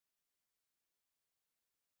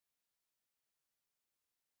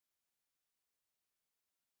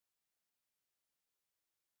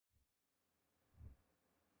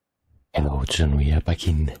Hello, John. We are back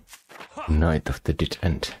in Night of the Dead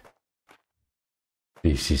End.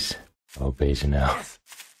 This is our base now.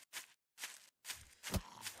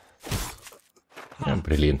 Yeah,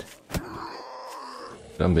 brilliant.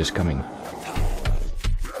 Zombies coming.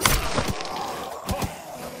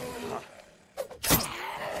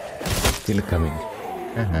 Still coming.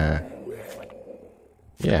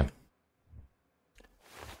 Yeah.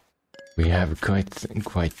 We have quite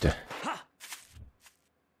the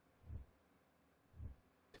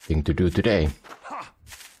thing to do today.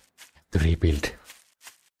 To rebuild.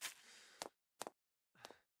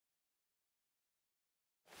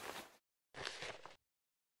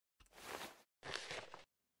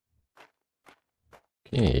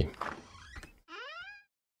 Okay.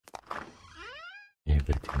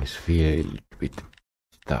 Everything is filled with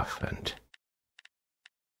stuff and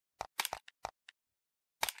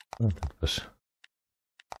oh, that was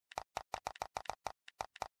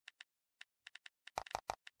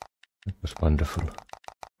wonderful.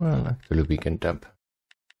 Well, actually we can dump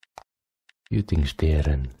a few things there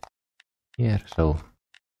and here, so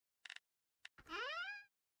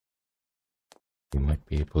we might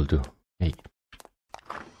be able to, hey,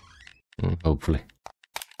 hopefully.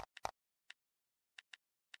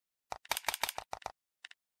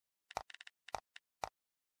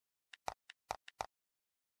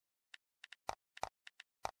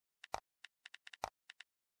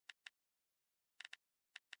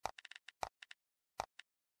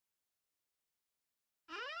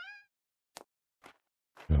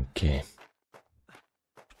 Okay.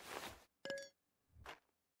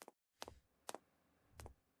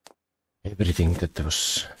 Everything that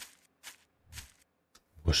was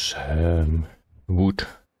wood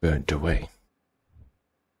burnt away.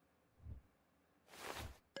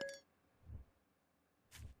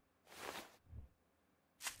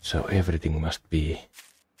 So everything must be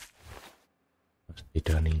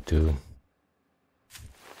done into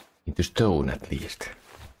stone at least.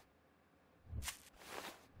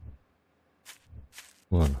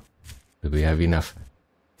 Well, do we have enough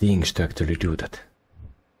things to actually do that?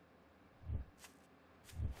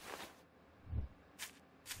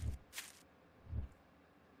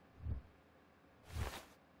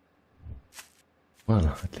 Well,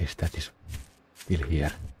 at least that is still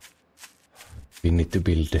here. We need to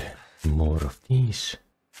build more of these.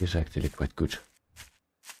 This is actually quite good.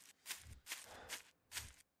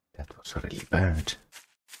 That was really bad.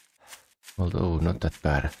 Although not that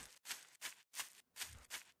bad.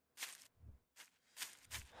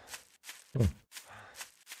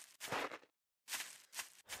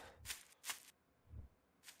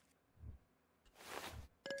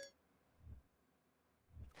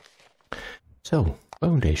 So,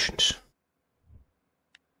 foundations.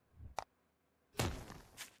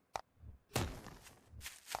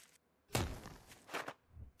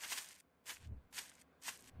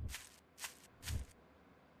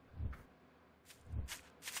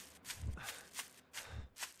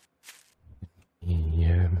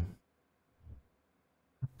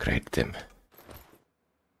 Upgrade them.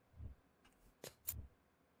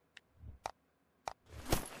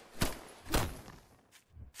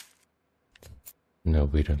 No,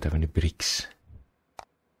 we don't have any bricks.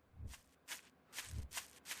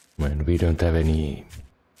 Man, we don't have any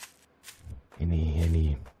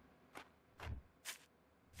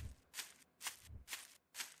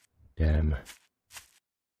damn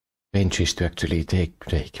benches to actually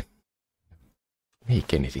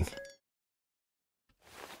make anything.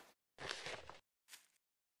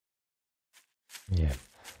 Yeah,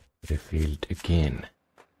 refilled again.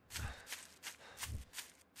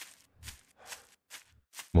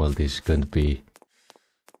 Well, this is going to be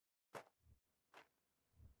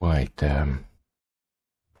quite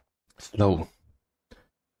slow.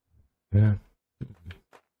 Yeah.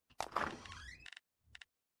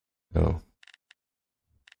 No.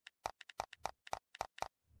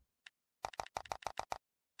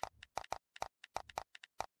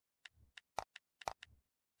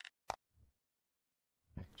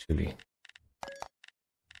 Actually,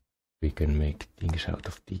 we can make things out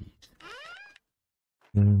of these.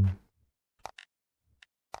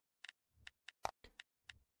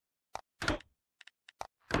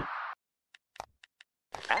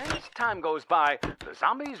 As time goes by, the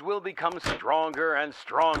zombies will become stronger and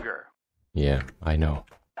stronger. Yeah, I know.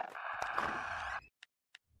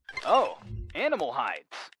 Oh, animal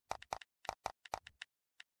hides.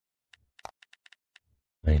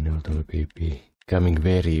 I know they will be becoming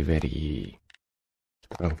very, very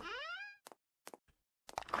strong.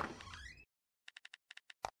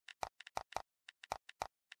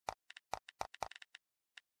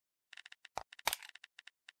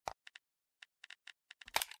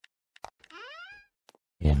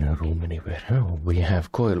 no room anywhere. Oh, we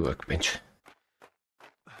have coil workbench.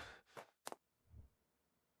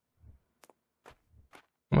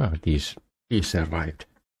 Well, these survived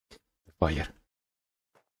the fire.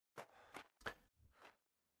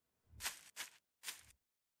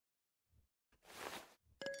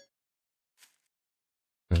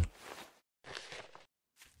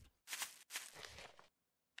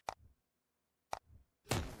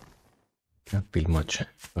 Can't build much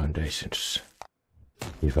foundations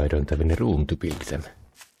if I don't have any room to build them.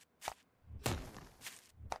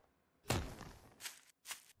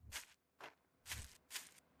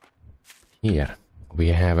 Here we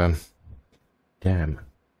have a dam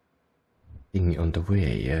thing on the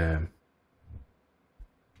way.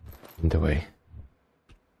 In the way.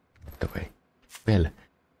 The way. Well,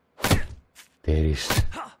 there is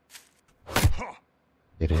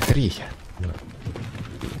a tree here. No.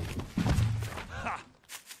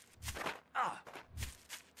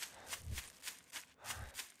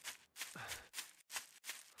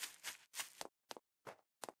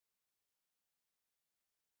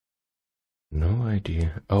 No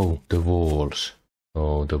idea. Oh, the walls.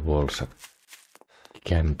 Oh, the walls have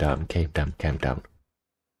came down.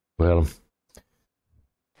 Well,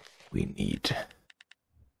 we need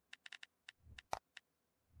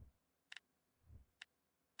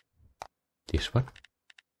this one.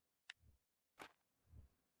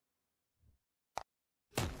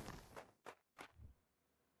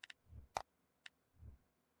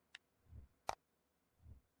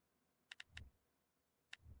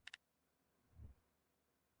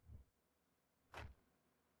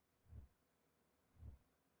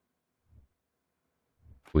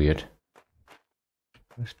 Weird.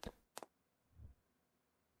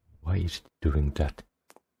 Why is it doing that?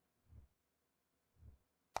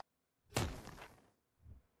 I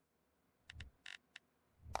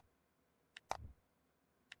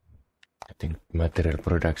think material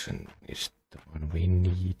production is the one we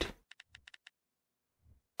need.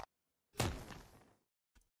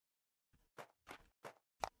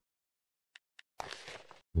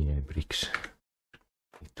 Yeah, bricks.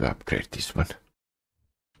 Need to upgrade this one.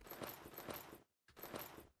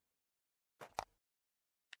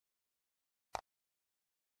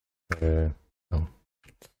 Oh.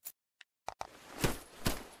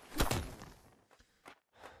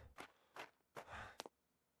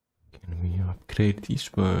 Can we upgrade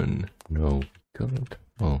this one? No, we can't.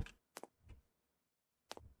 Oh.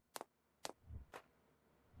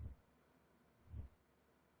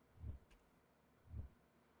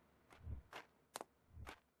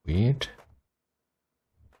 Weird.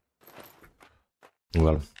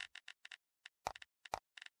 Well.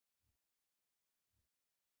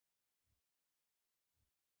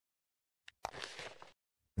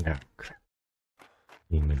 Yeah, crap.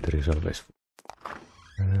 Inventory is always full.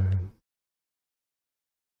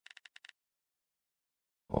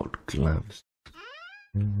 Old gloves.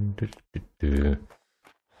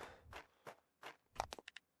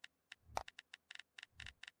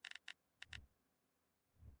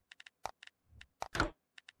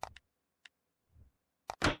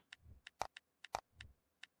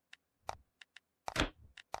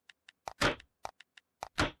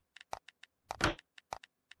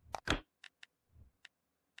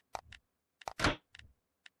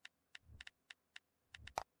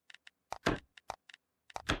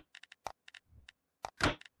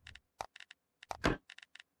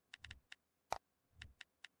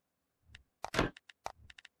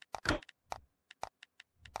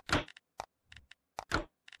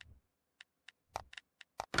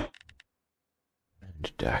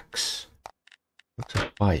 Ducks. Lots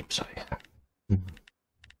of pipes I have.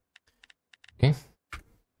 Okay.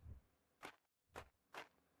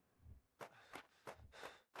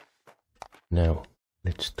 Now,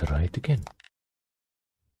 let's try it again.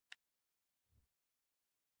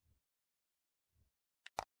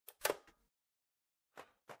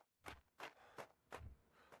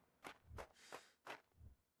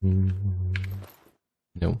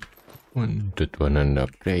 No, that one and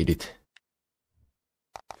upgrade it.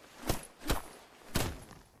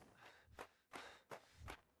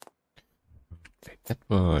 Take that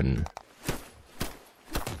one.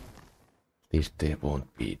 At least they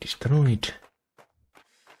won't be destroyed.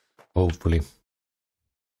 Hopefully.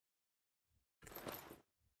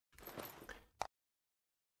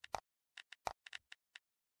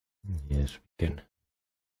 Yes, we can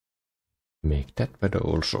make that better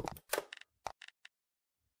also.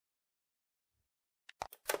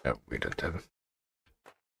 No, we don't have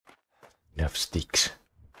enough sticks.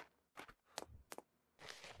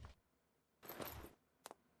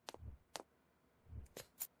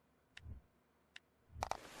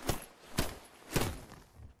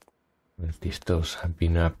 At least those have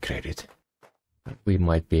been upgraded. We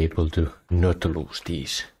might be able to not lose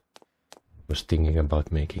these. I was thinking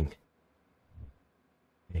about making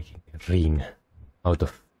a ring out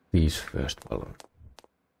of these first. Well,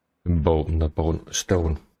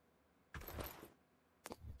 stone.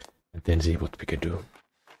 And then see what we can do.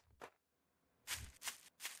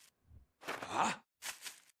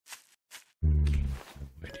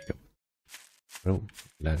 Where'd he go? Oh,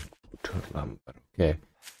 land lumber. Okay,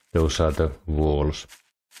 those are the walls.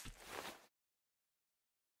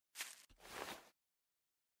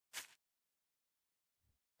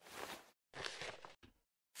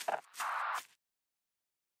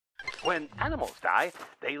 When animals die,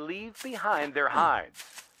 they leave behind their hides.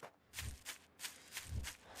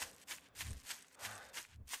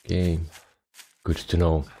 Okay, good to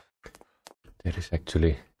know. There is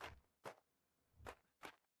actually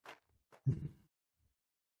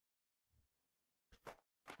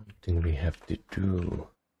something we have to do.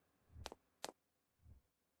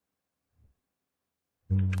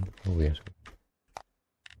 Oh yes,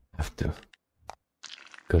 have to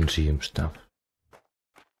consume stuff.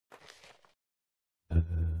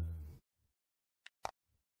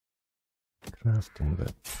 Crafting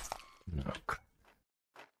web. No.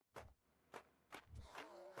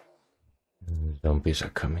 Zombies are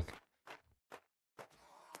coming.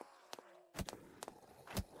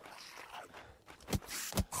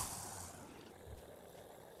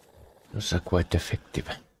 Those are quite effective.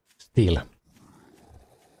 Still.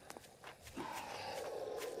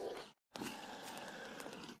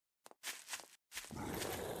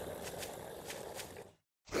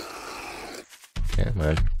 Yeah,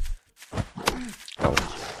 man. Oh.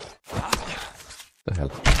 The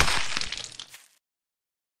hell?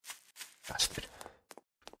 Bastard.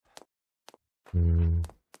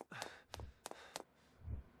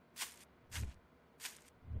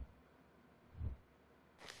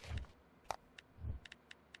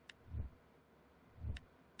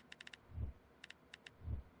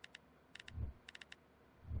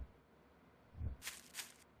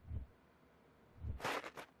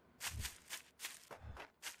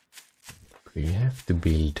 We have to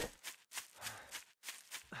build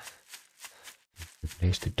a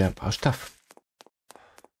place to dump our stuff.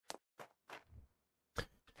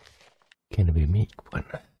 Can we make one?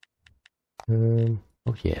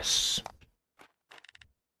 Oh yes.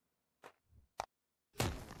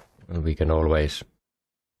 Well, we can always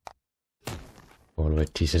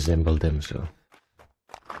disassemble them, so.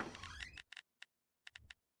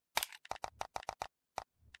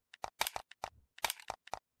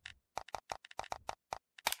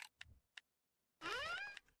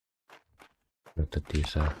 Not that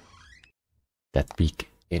these are that big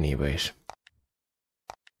anyways.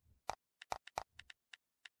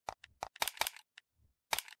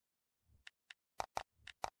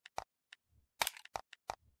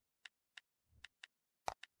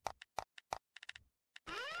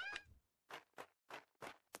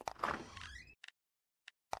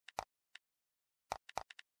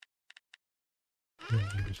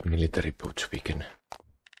 These military boots we can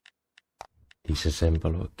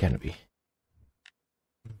disassemble, or can we?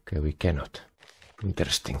 Okay, we cannot.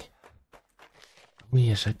 Interesting. Oh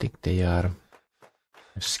yes, I think they are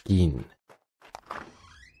skin.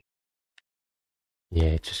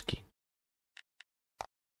 Yeah, it's a skin.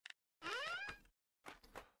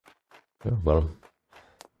 Oh well.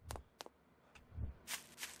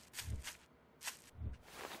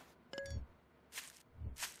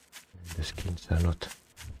 The skins are not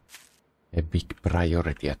a big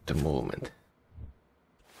priority at the moment.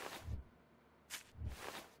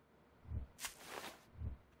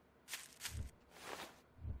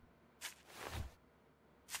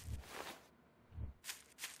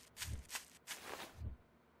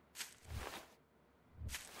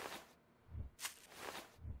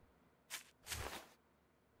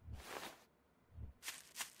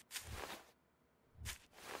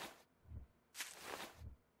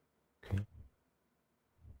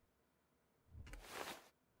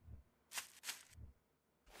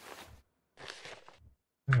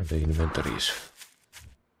 The inventories.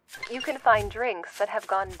 You can find drinks that have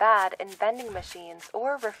gone bad in vending machines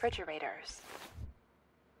or refrigerators.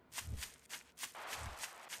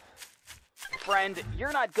 Friend,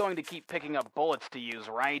 you're not going to keep picking up bullets to use,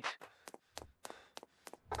 right?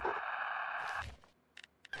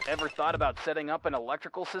 Ever thought about setting up an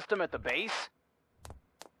electrical system at the base?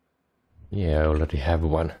 Yeah, I already have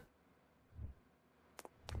one.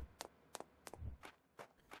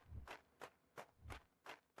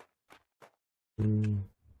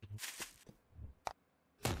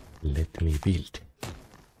 Let me build.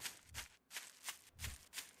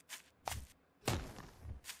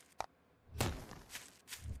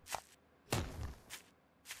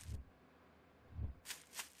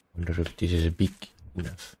 wonder if this is big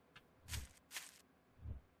enough.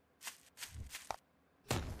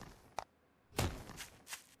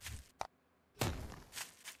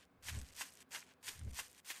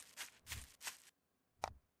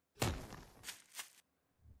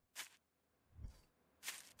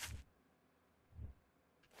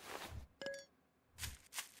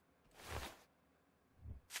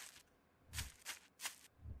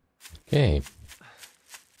 Okay.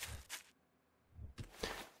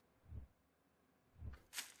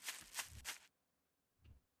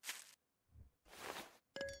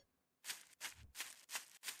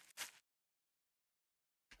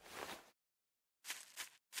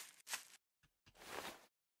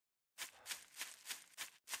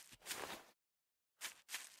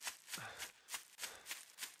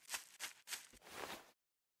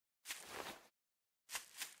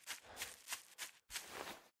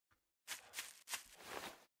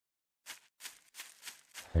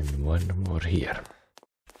 And one more here.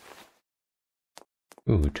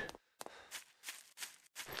 Good.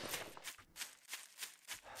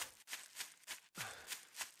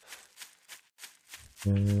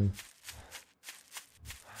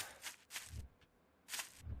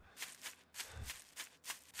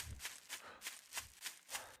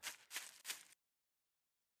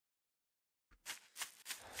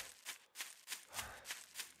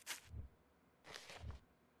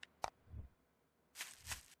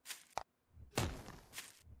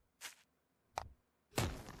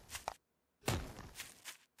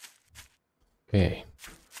 Okay.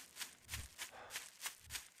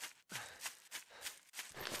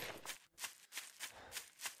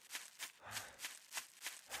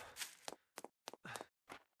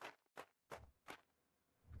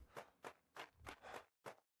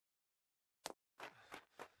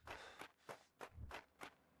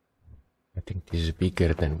 I think this is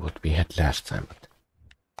bigger than what we had last time, but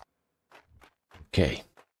okay.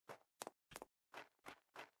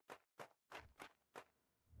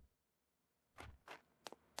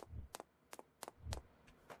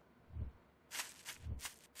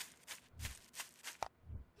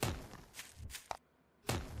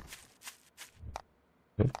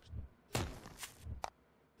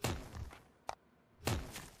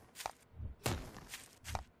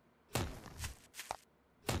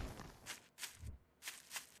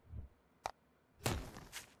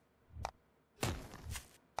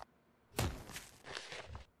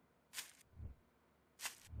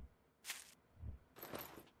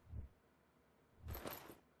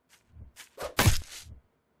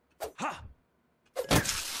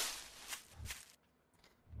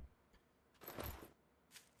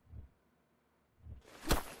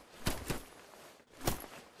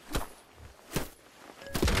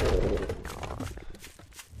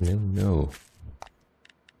 No, no.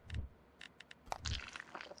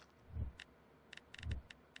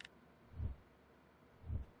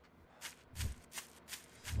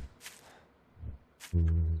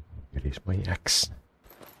 Where is my axe?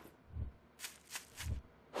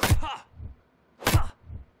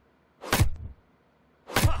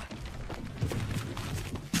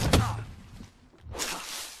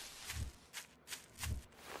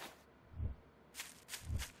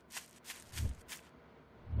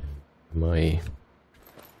 My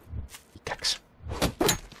pickaxe.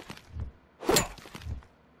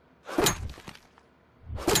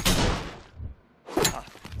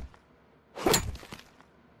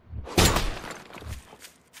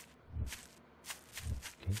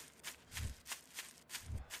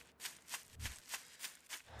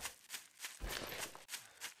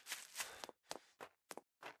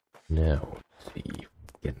 Now, let's see if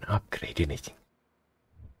we can upgrade anything.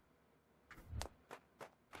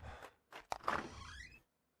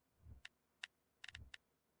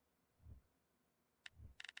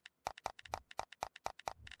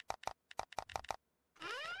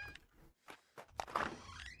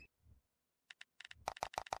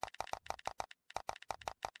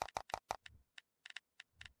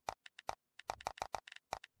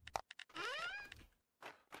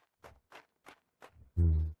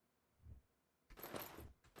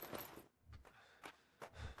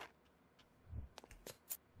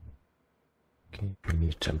 Okay, we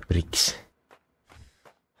need some bricks.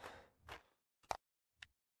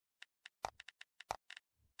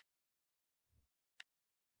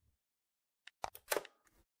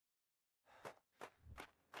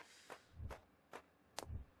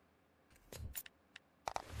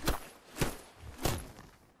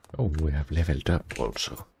 Oh, we have leveled up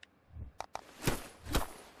also.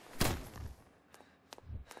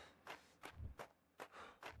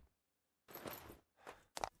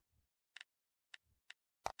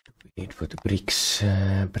 need for the bricks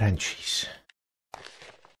branches.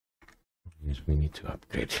 Yes, we need to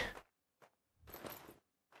upgrade.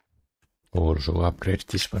 Also upgrade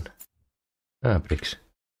this one. Bricks.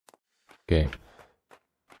 Okay.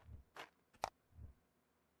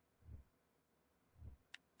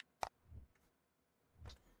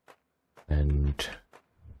 And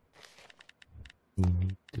we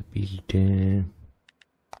need to build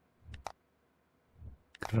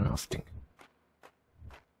crafting.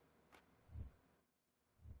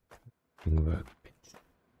 Workbench.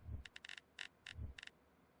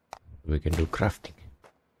 We can do crafting.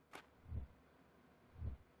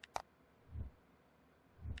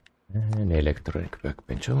 And electronic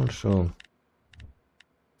workbench also.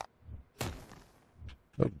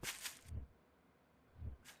 Oh.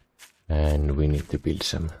 And we need to build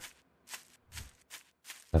some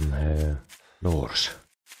floors.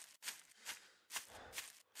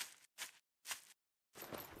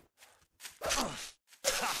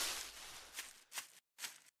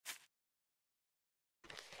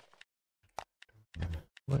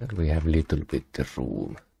 Well, we have little bit of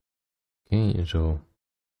room. Okay, so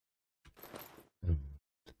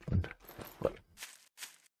well.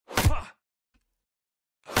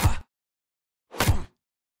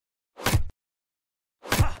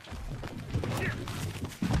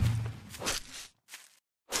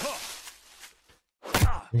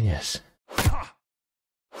 Yes.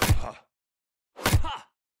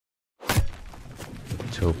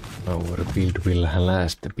 So our build will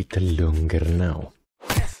last a bit longer now.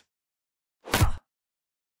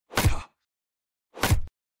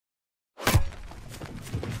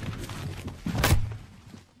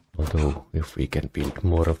 Although if we can build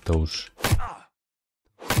more of those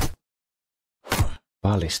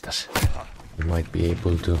ballistas, we might be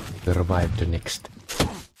able to survive the next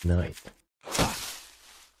night.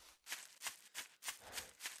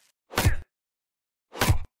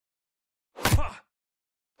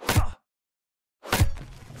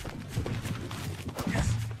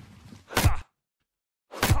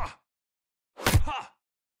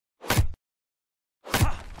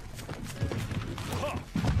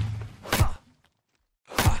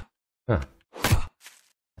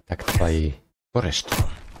 Attacked by forest.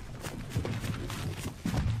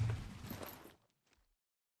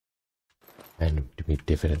 And we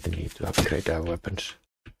definitely need to upgrade our weapons.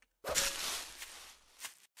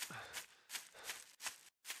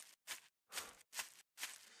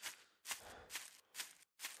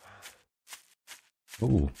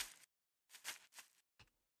 Ooh.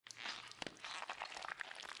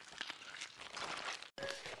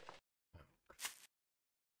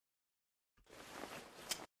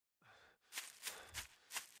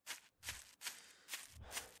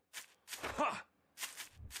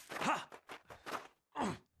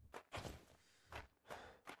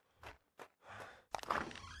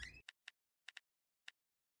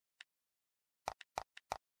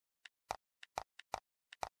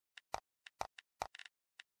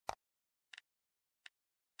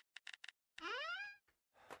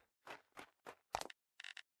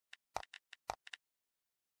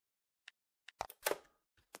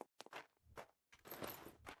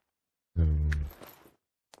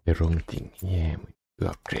 The wrong thing. Yeah, we need to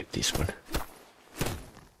upgrade this one.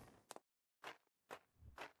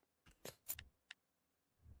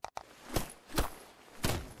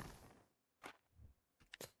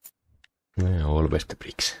 Yeah, always the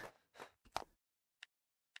bricks.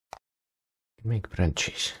 Make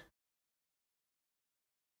branches.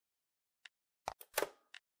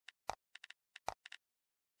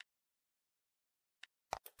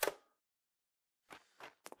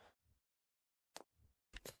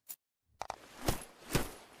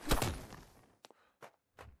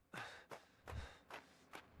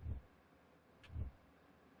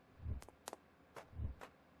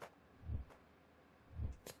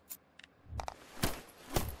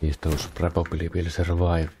 Those probably will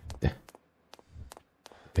survive if the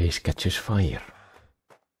base catches fire.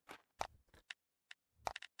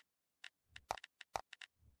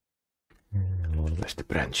 Always the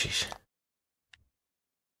branches.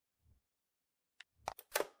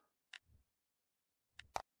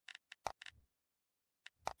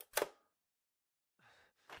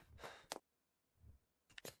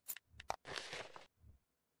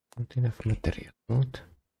 Not enough material, not?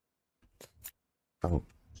 Oh,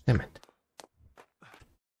 cement.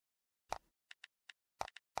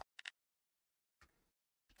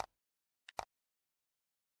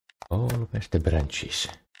 Always the branches.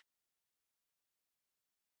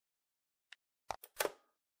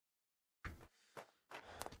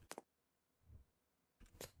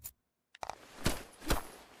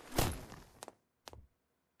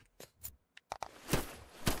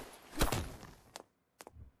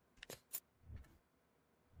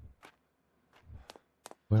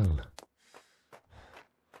 Well,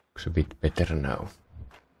 looks a bit better now.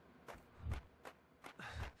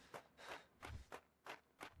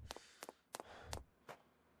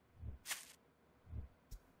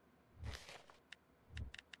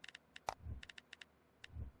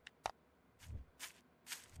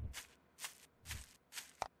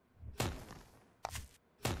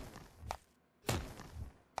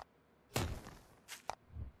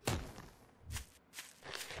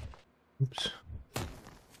 Oops.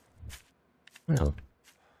 Well,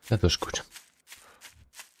 that was good.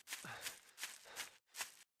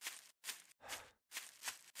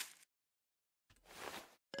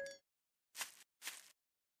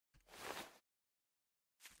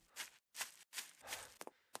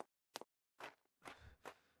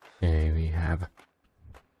 Okay, we have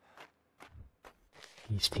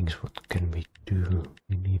these things. What can we do?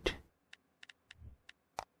 We need...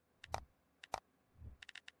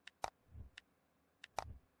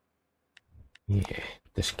 Yeah,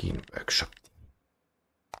 the skin workshop.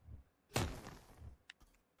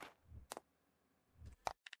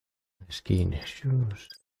 Skin shoes,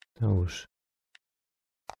 those.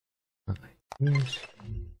 Yes.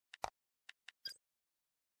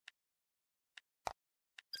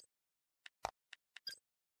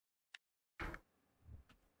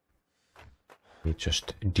 We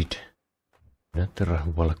just did another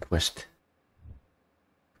wall quest.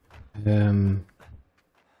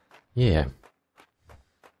 Yeah.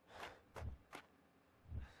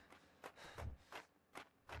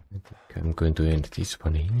 I think I'm going to end this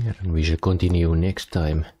one here, and we shall continue next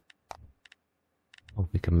time. Oh,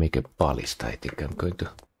 we can make a ballista. I think I'm going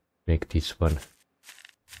to make this one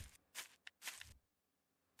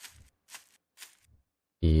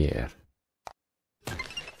here.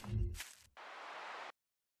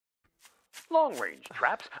 Long-range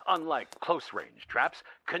traps, unlike close-range traps,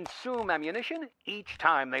 consume ammunition each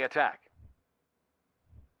time they attack.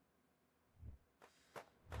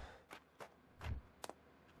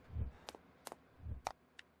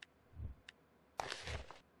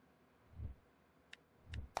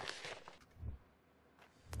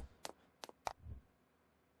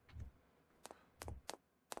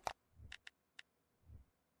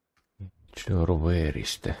 Sure, where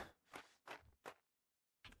is the...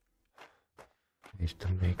 Is to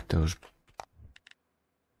make those...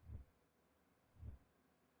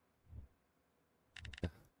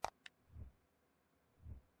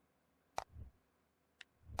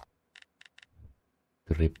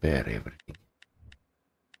 To repair everything.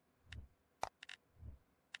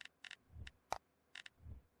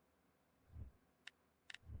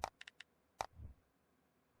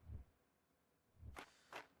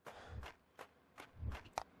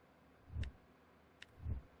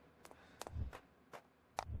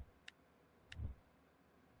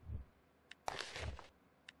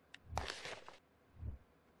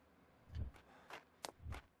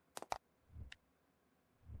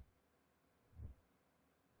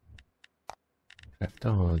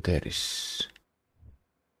 Oh, there is...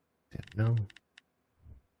 There, no.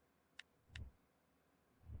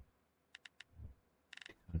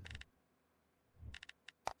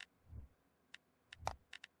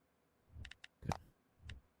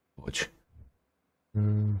 Watch.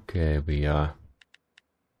 Okay, we are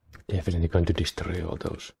definitely going to destroy all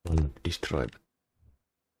those. Well, not destroy, but...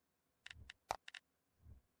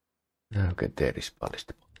 Okay, there is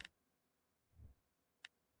ballista.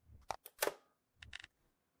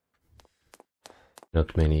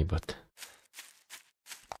 Not many, but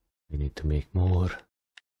we need to make more.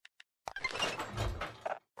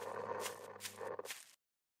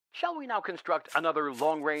 Shall we now construct another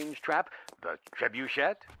long-range trap, the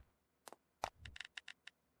trebuchet?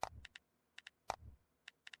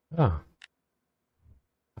 Ah.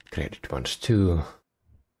 Upgraded ones too.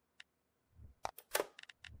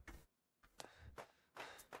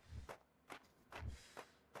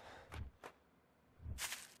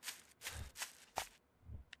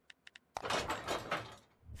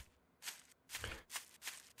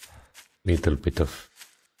 Little bit of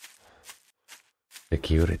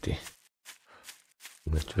security.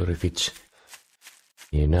 Not sure if it's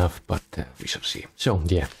enough, but we shall see. So,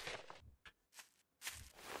 yeah.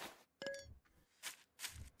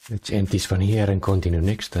 Let's end this one here and continue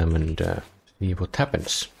next time and see what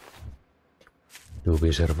happens. Do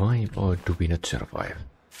we survive or do we not survive?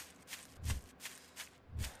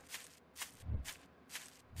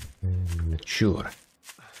 I'm not sure.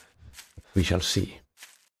 We shall see.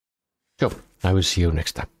 So, I will see you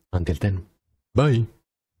next time. Until then, bye!